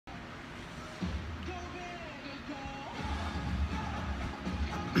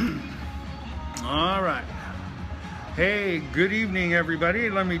Hey, good evening, everybody.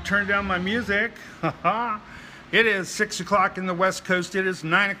 Let me turn down my music. It is 6 o'clock in the West Coast. It is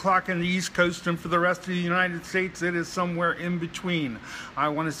 9 o'clock in the East Coast. And for the rest of the United States, it is somewhere in between. I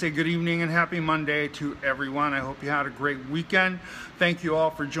want to say good evening and happy Monday to everyone. I hope you had a great weekend. Thank you all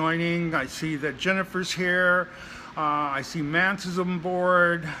for joining. I see that Jennifer's here. I see Mance is on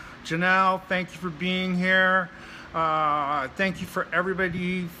board. Janelle, thank you for being here. Thank you for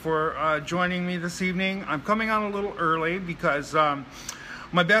everybody for joining me this evening. I'm coming on a little early because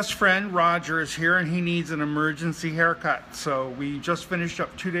my best friend Roger is here and he needs an emergency haircut. So we just finished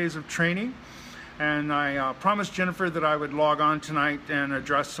up 2 days of training, and I promised Jennifer that I would log on tonight and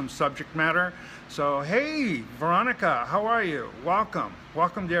address some subject matter. So hey, Veronica, how are you? Welcome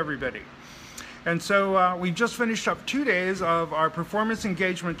to everybody. And so we just finished up 2 days of our performance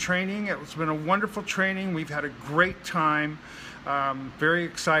engagement training. It's been a wonderful training. We've had a great time, very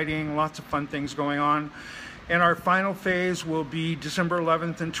exciting, lots of fun things going on. And our final phase will be December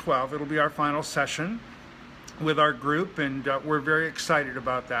 11th and 12th. It'll be our final session with our group, and we're very excited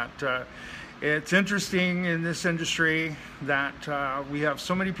about that. It's interesting in this industry that we have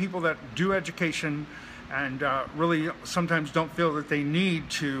so many people that do education and really sometimes don't feel that they need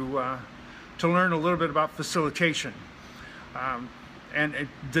to learn a little bit about facilitation.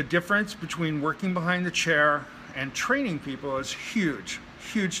 The difference between working behind the chair and training people is huge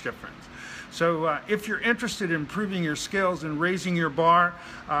difference. So if you're interested in improving your skills and raising your bar,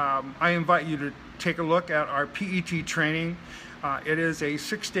 I invite you to take a look at our PET training. It is a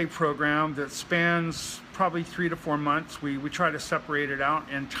 6-day program that spans probably 3 to 4 months. We try to separate it out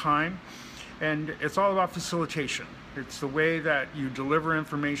in time, and it's all about facilitation. It's the way that you deliver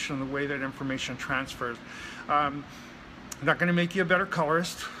information, the way that information transfers. Not going to make you a better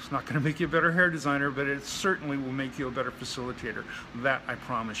colorist. It's not going to make you a better hair designer, but it certainly will make you a better facilitator. That I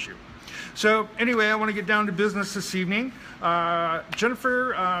promise you. So anyway, I want to get down to business this evening.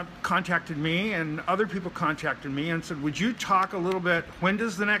 Jennifer contacted me, and other people contacted me and said, would you talk a little bit, when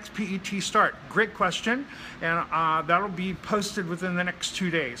does the next PET start? Great question, and that'll be posted within the next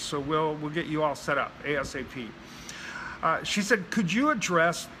 2 days. So we'll get you all set up ASAP. She said, could you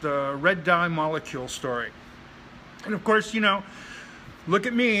address the red dye molecule story? And of course, you know, look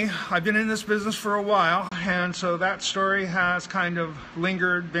at me. I've been in this business for a while, and so that story has kind of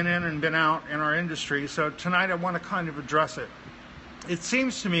lingered, been in and been out in our industry. So tonight I want to kind of address it. It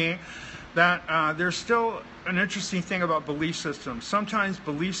seems to me that there's still an interesting thing about belief systems. Sometimes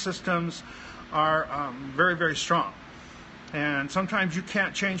belief systems are very, very strong. And sometimes you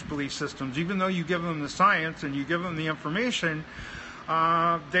can't change belief systems. Even though you give them the science and you give them the information,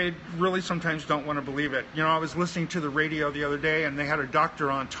 they really sometimes don't want to believe it. You know, I was listening to the radio the other day, and they had a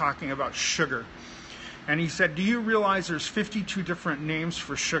doctor on talking about sugar. And he said, do you realize there's 52 different names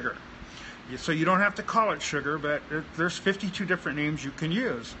for sugar? So you don't have to call it sugar, but there's 52 different names you can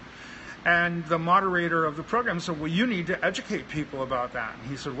use. And the moderator of the program said, well, you need to educate people about that. And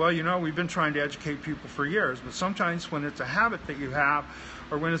he said, well, you know, we've been trying to educate people for years, but sometimes when it's a habit that you have,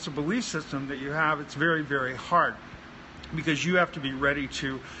 or when it's a belief system that you have, it's very, very hard, because you have to be ready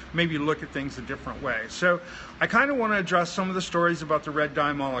to maybe look at things a different way. So I kind of want to address some of the stories about the red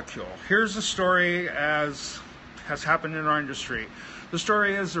dye molecule. Here's the story as has happened in our industry. The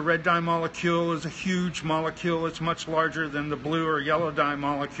story is the red dye molecule is a huge molecule. It's much larger than the blue or yellow dye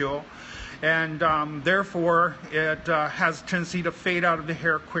molecule. And therefore, it has a tendency to fade out of the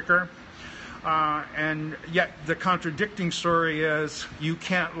hair quicker. And yet the contradicting story is you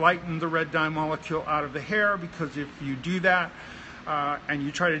can't lighten the red dye molecule out of the hair, because if you do that and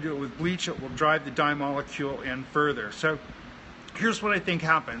you try to do it with bleach, it will drive the dye molecule in further. So here's what I think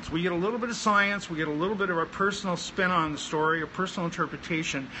happens. We get a little bit of science, we get a little bit of our personal spin on the story, a personal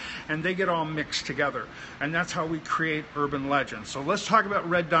interpretation, and they get all mixed together. And that's how we create urban legends. So let's talk about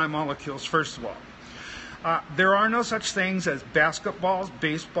red dye molecules first of all. There are no such things as basketballs,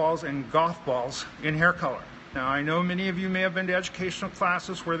 baseballs, and golf balls in hair color. Now, I know many of you may have been to educational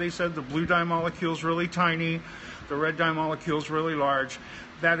classes where they said the blue dye molecule is really tiny, the red dye molecule is really large.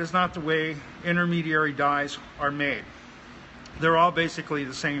 That is not the way intermediary dyes are made. They're all basically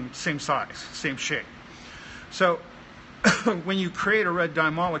the same size, same shape. So when you create a red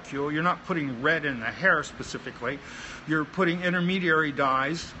dye molecule, you're not putting red in the hair specifically. You're putting intermediary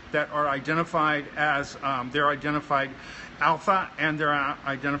dyes that are identified as, they're identified alpha and they're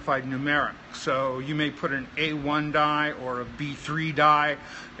identified numeric. So you may put an A1 dye or a B3 dye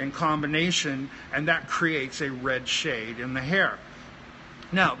in combination, and that creates a red shade in the hair.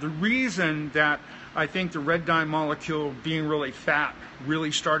 Now, the reason that I think the red dye molecule being really fat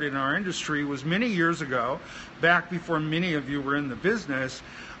really started in our industry was many years ago, back before many of you were in the business.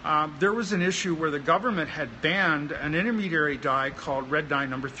 there was an issue where the government had banned an intermediary dye called red dye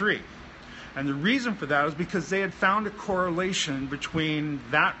number 3. And the reason for that is because they had found a correlation between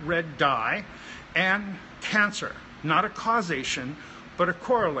that red dye and cancer. Not a causation, but a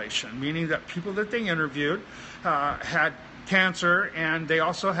correlation, meaning that people that they interviewed had cancer, and they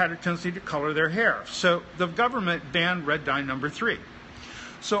also had a tendency to color their hair. So the government banned red dye number 3.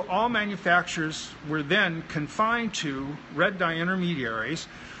 So all manufacturers were then confined to red dye intermediaries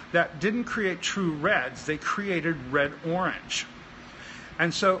that didn't create true reds, they created red-orange.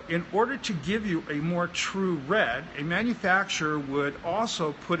 And so in order to give you a more true red, a manufacturer would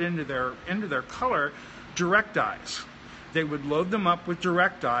also put into their color direct dyes. They would load them up with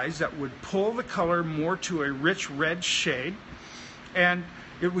direct dyes that would pull the color more to a rich red shade, and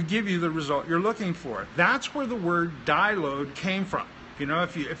it would give you the result you're looking for. That's where the word dye load came from. You know,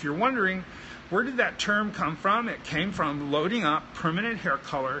 if you're wondering, where did that term come from? It came from loading up permanent hair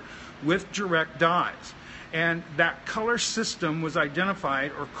color with direct dyes. And that color system was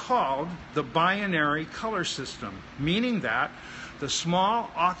identified or called the binary color system, meaning that the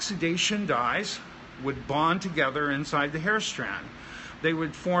small oxidation dyes would bond together inside the hair strand. They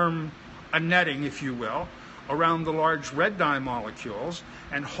would form a netting, if you will, around the large red dye molecules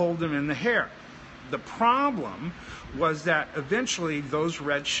and hold them in the hair. The problem was that eventually those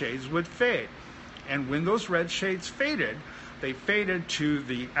red shades would fade. And when those red shades faded, they faded to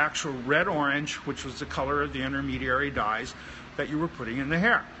the actual red-orange, which was the color of the intermediary dyes that you were putting in the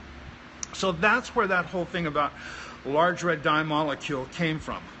hair. So that's where that whole thing about large red dye molecule came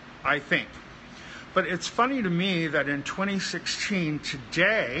from, I think. But it's funny to me that in 2016,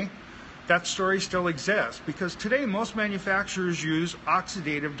 today, that story still exists, because today most manufacturers use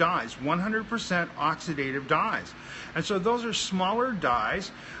oxidative dyes, 100% oxidative dyes. And so those are smaller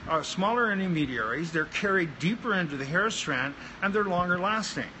dyes, smaller intermediaries. They're carried deeper into the hair strand, and they're longer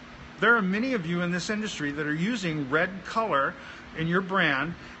lasting. There are many of you in this industry that are using red color in your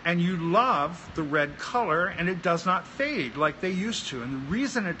brand, and you love the red color, and it does not fade like they used to. And the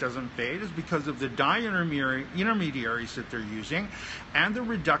reason it doesn't fade is because of the dye intermediaries that they're using and the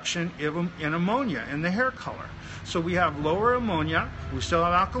reduction in ammonia in the hair color. So we have lower ammonia, we still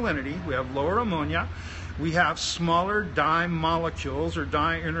have alkalinity, we have lower ammonia, we have smaller dye molecules or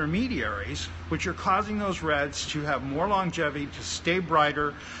dye intermediaries, which are causing those reds to have more longevity, to stay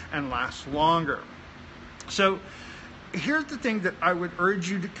brighter and last longer. So here's the thing that I would urge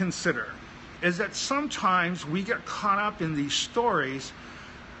you to consider, is that sometimes we get caught up in these stories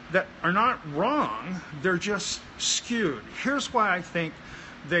that are not wrong, they're just skewed. Here's why I think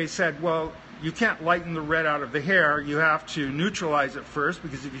they said, well, you can't lighten the red out of the hair, you have to neutralize it first,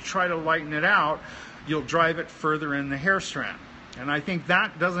 because if you try to lighten it out, you'll drive it further in the hair strand. And I think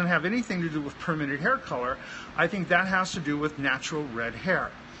that doesn't have anything to do with permanent hair color. I think that has to do with natural red hair.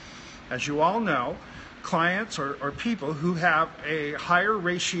 As you all know, clients or people who have a higher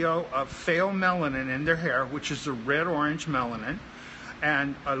ratio of pheomelanin in their hair, which is the red-orange melanin,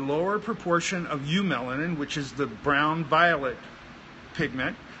 and a lower proportion of eumelanin, which is the brown-violet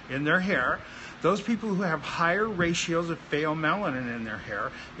pigment in their hair, those people who have higher ratios of pheomelanin in their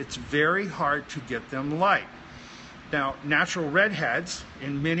hair, it's very hard to get them light. Now, natural redheads,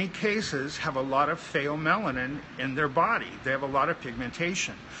 in many cases, have a lot of pheomelanin in their body. They have a lot of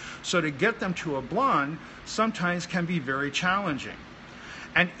pigmentation. So to get them to a blonde sometimes can be very challenging.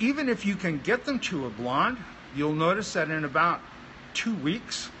 And even if you can get them to a blonde, you'll notice that in about 2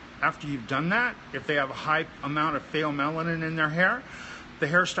 weeks after you've done that, if they have a high amount of pheomelanin in their hair, the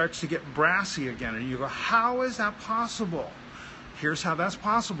hair starts to get brassy again. And you go, how is that possible? Here's how that's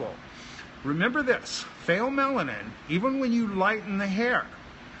possible. Remember this, pheomelanin, even when you lighten the hair,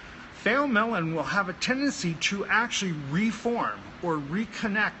 pheomelanin will have a tendency to actually reform or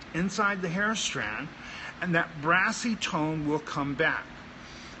reconnect inside the hair strand, and that brassy tone will come back.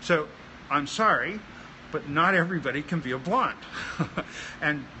 So, I'm sorry, but not everybody can be a blonde.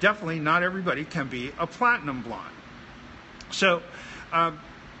 And definitely not everybody can be a platinum blonde. So,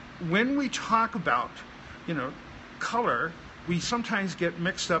 when we talk about, color, we sometimes get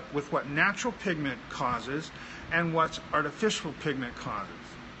mixed up with what natural pigment causes and what artificial pigment causes.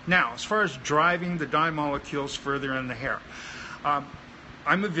 Now, as far as driving the dye molecules further in the hair,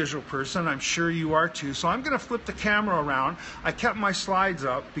 I'm a visual person, I'm sure you are too, so I'm going to flip the camera around. I kept my slides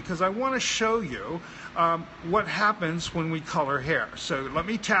up because I want to show you what happens when we color hair. So let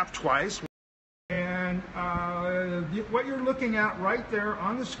me tap twice. And what you're looking at right there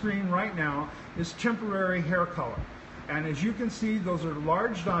on the screen right now is temporary hair color. And as you can see, those are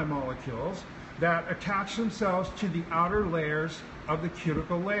large dye molecules that attach themselves to the outer layers of the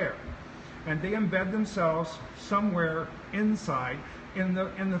cuticle layer. And they embed themselves somewhere inside in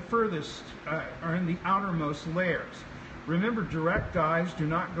the furthest or in the outermost layers. Remember, direct dyes do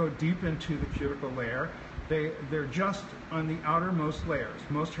not go deep into the cuticle layer. They're just on the outermost layers.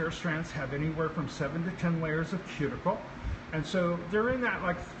 Most hair strands have anywhere from 7 to 10 layers of cuticle, and so they're in that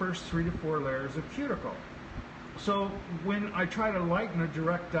like first 3 to 4 layers of cuticle. So when I try to lighten a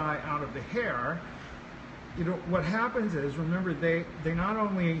direct dye out of the hair, you know, what happens is, remember, they not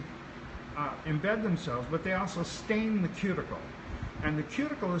only embed themselves, but they also stain the cuticle. And the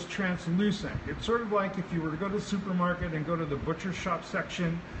cuticle is translucent. It's sort of like if you were to go to the supermarket and go to the butcher shop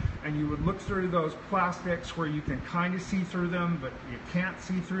section, and you would look through those plastics where you can kind of see through them, but you can't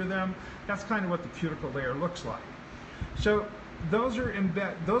see through them. That's kind of what the cuticle layer looks like. So those are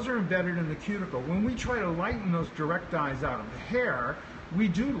embedded in the cuticle. When we try to lighten those direct dyes out of the hair, we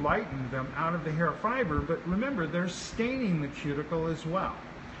do lighten them out of the hair fiber, but remember, they're staining the cuticle as well.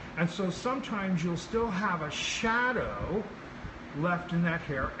 And so sometimes you'll still have a shadow left in that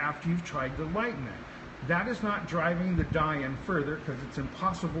hair after you've tried to lighten it. That is not driving the dye in further, because it's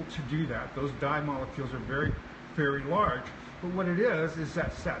impossible to do that. Those dye molecules are very, very large. But what it is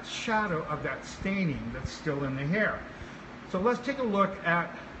that's that shadow of that staining that's still in the hair. So let's take a look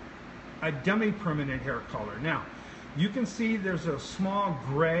at a demi-permanent hair color. Now, you can see there's a small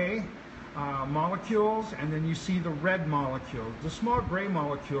gray molecules, and then you see the red molecules. The small gray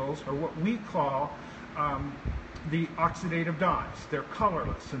molecules are what we call the oxidative dyes. They're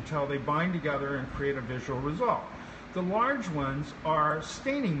colorless until they bind together and create a visual result. The large ones are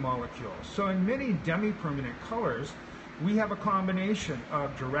staining molecules. So in many demi-permanent colors, we have a combination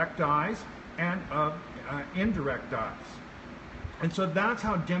of direct dyes and of indirect dyes. And so that's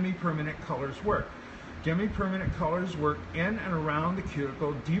how demi-permanent colors work. Demi-permanent colors work in and around the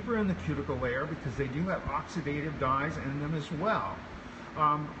cuticle, deeper in the cuticle layer, because they do have oxidative dyes in them as well.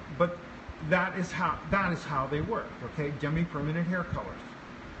 But that is how they work, okay? Demi-permanent hair colors.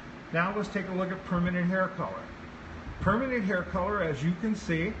 Now let's take a look at permanent hair color. Permanent hair color, as you can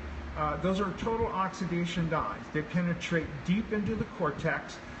see, those are total oxidation dyes. They penetrate deep into the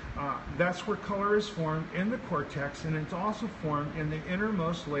cortex. That's where color is formed, in the cortex, and it's also formed in the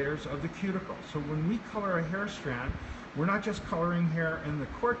innermost layers of the cuticle. So when we color a hair strand, we're not just coloring hair in the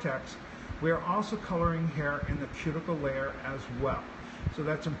cortex, we are also coloring hair in the cuticle layer as well. So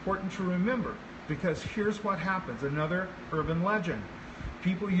that's important to remember, because here's what happens. Another urban legend.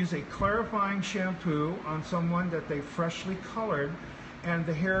 People use a clarifying shampoo on someone that they freshly colored, and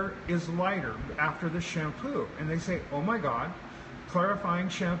the hair is lighter after the shampoo. And they say, oh my God, clarifying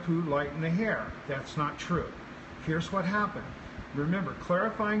shampoo lightened the hair. That's not true. Here's what happened. Remember,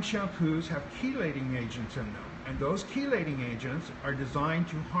 clarifying shampoos have chelating agents in them, and those chelating agents are designed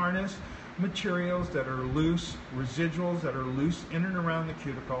to harness materials that are loose, residuals that are loose in and around the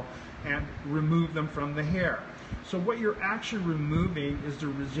cuticle, and remove them from the hair. So what you're actually removing is the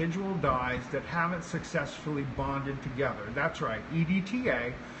residual dyes that haven't successfully bonded together. That's right,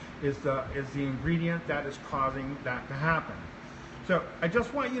 EDTA is the ingredient that is causing that to happen. So I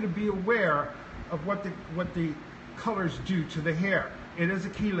just want you to be aware of what the colors do to the hair. It is a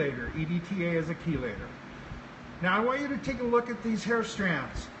chelator. EDTA is a chelator. Now I want you to take a look at these hair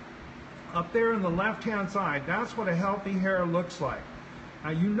strands. Up there on the left-hand side, that's what a healthy hair looks like. Now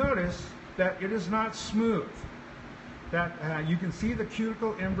you notice that it is not smooth. That you can see the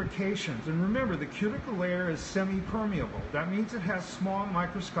cuticle imbrications. And remember, the cuticle layer is semi-permeable. That means it has small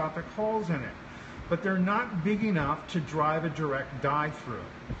microscopic holes in it, but they're not big enough to drive a direct dye through.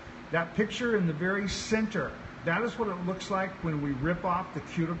 That picture in the very center, that is what it looks like when we rip off the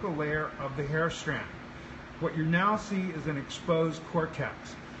cuticle layer of the hair strand. What you now see is an exposed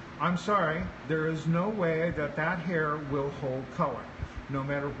cortex. I'm sorry, there is no way that that hair will hold color. No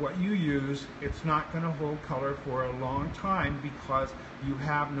matter what you use, it's not going to hold color for a long time because you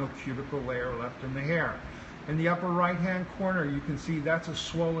have no cuticle layer left in the hair. In the upper right-hand corner, you can see that's a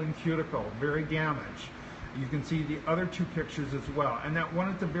swollen cuticle, very damaged. You can see the other two pictures as well. And that one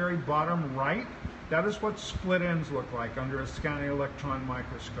at the very bottom right, that is what split ends look like under a scanning electron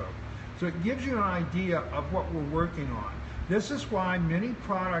microscope. So it gives you an idea of what we're working on. This is why many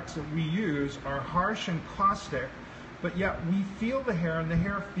products that we use are harsh and caustic, but yet we feel the hair and the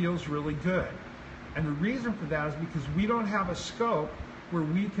hair feels really good. And the reason for that is because we don't have a scope where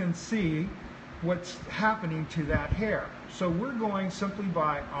we can see what's happening to that hair. So we're going simply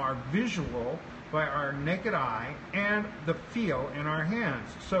by our visual, by our naked eye, and the feel in our hands.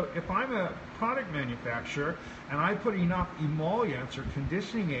 So if I'm a product manufacturer and I put enough emollients or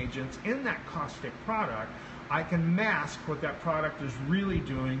conditioning agents in that caustic product, I can mask what that product is really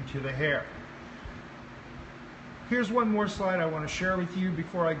doing to the hair. Here's one more slide I want to share with you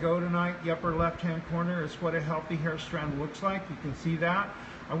before I go tonight. The upper left-hand corner is what a healthy hair strand looks like. You can see that.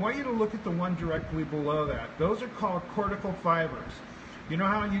 I want you to look at the one directly below that. Those are called cortical fibers. You know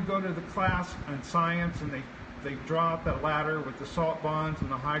how you go to the class in science and they draw out that ladder with the salt bonds and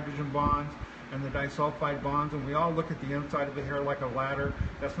the hydrogen bonds and the disulfide bonds, and we all look at the inside of the hair like a ladder?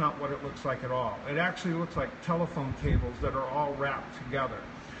 That's not what it looks like at all. It actually looks like telephone cables that are all wrapped together.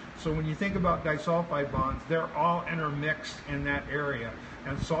 So when you think about disulfide bonds, they're all intermixed in that area,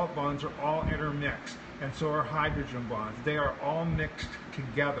 and salt bonds are all intermixed, and so are hydrogen bonds. They are all mixed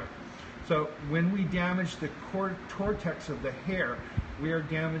together. So when we damage the cortex of the hair, we are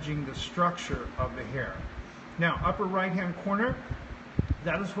damaging the structure of the hair. Now, upper right-hand corner,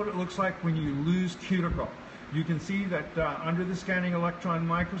 that is what it looks like when you lose cuticle. You can see that under the scanning electron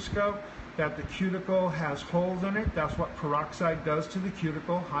microscope, that the cuticle has holes in it. That's what peroxide does to the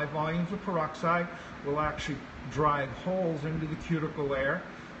cuticle. High volumes of peroxide will actually drive holes into the cuticle layer.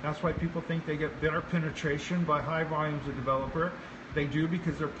 That's why people think they get better penetration by high volumes of developer. They do,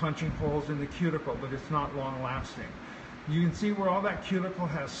 because they're punching holes in the cuticle, but it's not long lasting. You can see where all that cuticle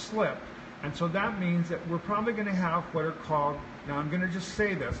has slipped, and so that means that we're probably going to have what are called, now I'm going to just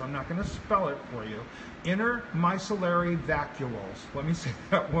say this, I'm not going to spell it for you, intermicellary vacuoles. Let me say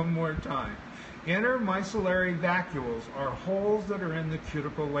that one more time. Intermicellary vacuoles are holes that are in the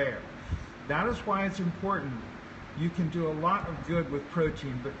cuticle layer. That is why it's important. You can do a lot of good with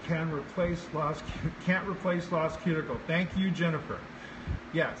protein, but can't replace lost cuticle. Thank you, Jennifer.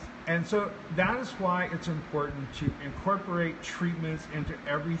 Yes, and so that is why it's important to incorporate treatments into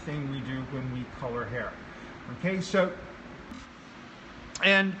everything we do when we color hair. Okay, so,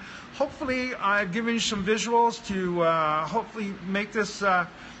 and hopefully I've given you some visuals to hopefully make this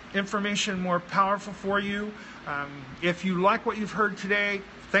information more powerful for you. If you like what you've heard today,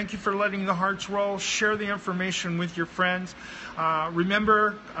 thank you for letting the hearts roll. Share the information with your friends.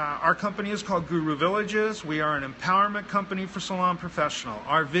 Remember, our company is called Guru Villages. We are an empowerment company for salon professional.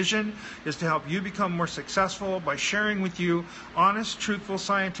 Our vision is to help you become more successful by sharing with you honest, truthful,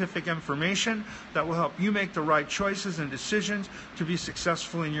 scientific information that will help you make the right choices and decisions to be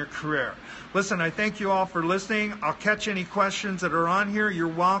successful in your career. Listen, I thank you all for listening. I'll catch any questions that are on here. You're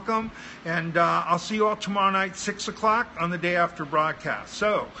welcome. And I'll see you all tomorrow night, 6 o'clock on the day after broadcast.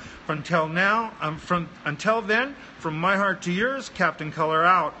 So, until then, from my heart to yours, Captain Color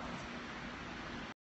out.